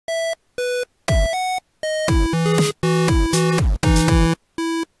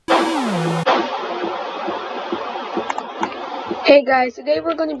Guys, today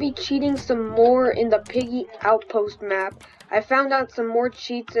we're going to be cheating some more in the Piggy Outpost map. I found out some more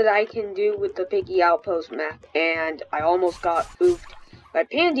cheats that I can do with the Piggy Outpost map, and I almost got oofed by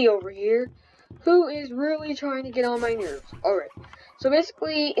Pandy over here, who is really trying to get on my nerves. Alright, so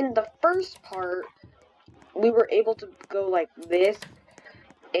basically in the first part, we were able to go like this,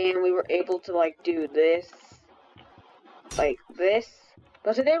 and we were able to like do this, like this.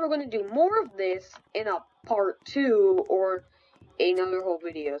 But today we're going to do more of this in a part 2, or another whole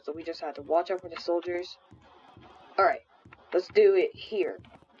video, so we just had to watch out for the soldiers. Alright, let's do it here.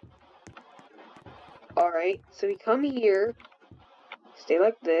 Alright, so we come here, stay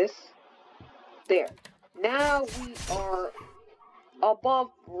like this, there. Now we are above,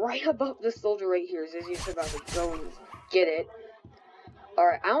 right above the soldier right here. Zizzy's about to go and get it.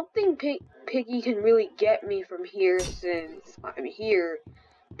 Alright, I don't think Piggy can really get me from here since I'm here.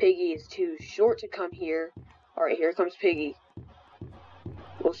 Piggy is too short to come here. Alright, here comes Piggy.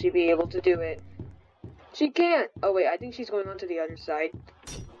 Will she be able to do it? She can't! Oh wait, I think she's going on to the other side.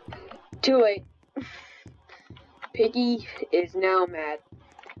 Too late. Piggy is now mad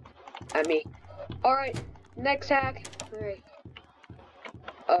at me. Alright, next hack. Alright.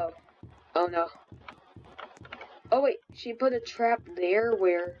 Oh. Oh no. Oh wait, she put a trap there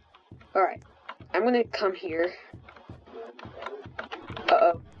where... Alright, I'm gonna come here.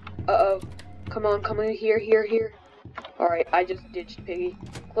 Uh-oh. Uh-oh. Come on, here. Alright, I just ditched Piggy.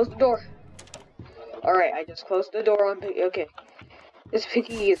 Close the door. Alright, I just closed the door on Piggy. Okay. This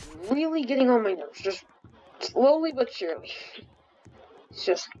Piggy is really getting on my nerves. Just slowly but surely. It's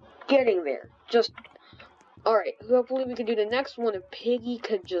just getting there. Just... Alright, hopefully we can do the next one if Piggy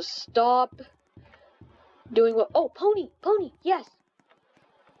could just stop doing what... Oh, Pony! Yes!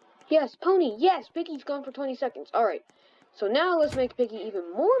 Yes, Pony! Yes! Piggy's gone for 20 seconds. Alright. So now let's make Piggy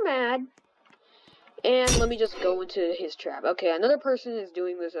even more mad. And let me just go into his trap. Okay, another person is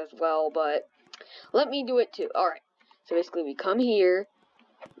doing this as well, but let me do it too. Alright, so basically we come here,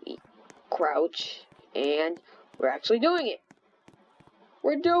 we crouch, and we're actually doing it.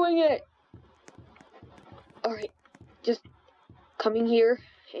 We're doing it! Alright, just coming here,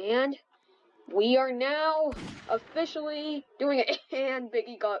 and we are now officially doing it. And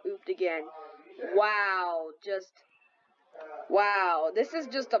Piggy got oofed again. Wow, wow, this is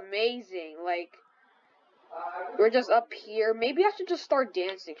just amazing. Like, we're just up here. Maybe I should just start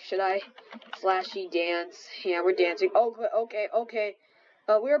dancing. Should I? Flashy dance. Yeah, we're dancing. Okay.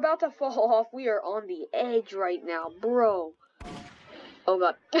 We're about to fall off. We are on the edge right now, bro. Oh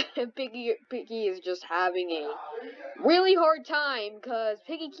god. Piggy is just having a really hard time because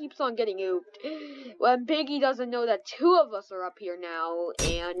Piggy keeps on getting oofed. When Piggy doesn't know that 2 of us are up here now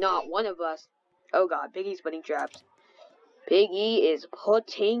and not 1 of us. Oh god, Piggy's putting traps. Piggy is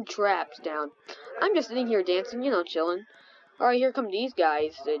putting traps down. I'm just sitting here dancing, you know, chilling. Alright, here come these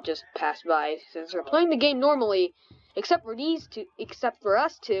guys that just passed by. Since we're playing the game normally, except for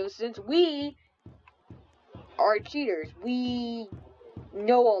us two, since we are cheaters. We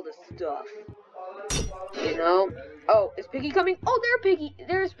know all this stuff. You know? Oh, is Piggy coming? Oh,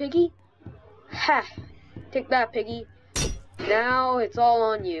 there's Piggy. Ha! Take that, Piggy. Now it's all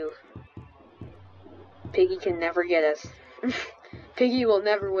on you. Piggy can never get us. Piggy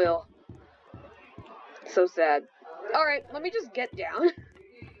never will. So sad. Alright, let me just get down.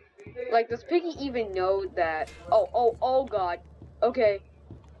 Like, does Piggy even know that... Oh god. Okay.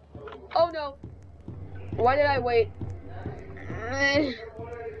 Oh no. Why did I wait?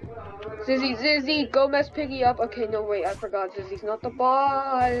 Zizzy, go mess Piggy up. Okay, no, wait, I forgot. Zizzy's not the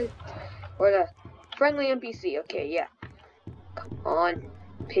boss. Or the friendly NPC. Okay, yeah. Come on.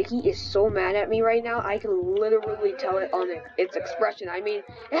 Piggy is so mad at me right now, I can literally tell it on its expression. I mean,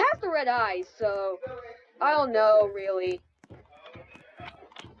 it has the red eyes, so I don't know, really.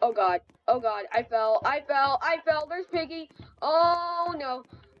 Oh god, I fell, there's Piggy. Oh no,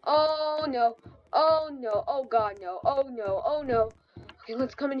 oh god, no. Okay,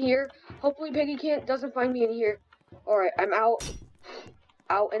 let's come in here. Hopefully Piggy doesn't find me in here. Alright, I'm out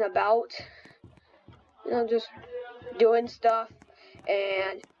and about, you know, just doing stuff.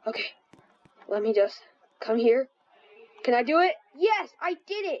 And, okay, let me just come here. Can I do it? Yes, I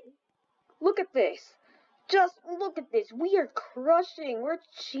did it! Look at this. Just look at this. We are crushing. We're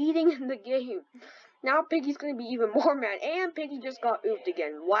cheating in the game. Now Piggy's going to be even more mad. And Piggy just got oofed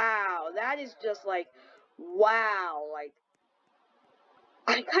again. Wow, that is just like, wow. Like,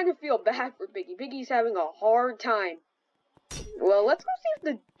 I kind of feel bad for Piggy. Piggy's having a hard time. Well, let's go see if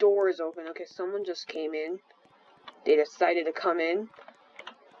the door is open. Okay, someone just came in. They decided to come in.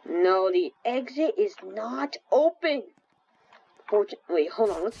 No, the exit is not open. Fortunately, hold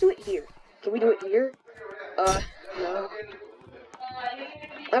on, let's do it here. Can we do it here? No.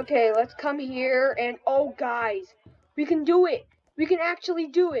 Okay, let's come here and oh guys, we can do it. We can actually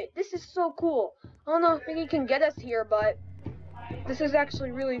do it. This is so cool. I don't know if Piggy can get us here, but this is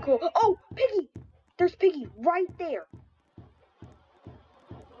actually really cool. Oh, Piggy! There's Piggy right there.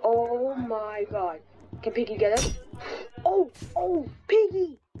 Oh my god. Can Piggy get us? Oh,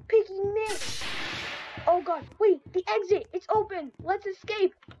 Piggy! Piggy missed! Oh god, wait, the exit! It's open! Let's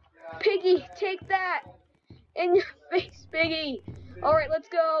escape! Piggy, take that! In your face, Piggy! Alright, let's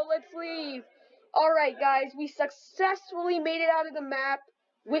go, let's leave! Alright guys, we successfully made it out of the map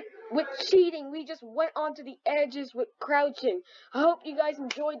with cheating. We just went onto the edges with crouching. I hope you guys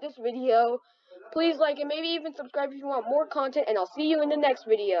enjoyed this video. Please like and maybe even subscribe if you want more content, and I'll see you in the next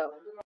video.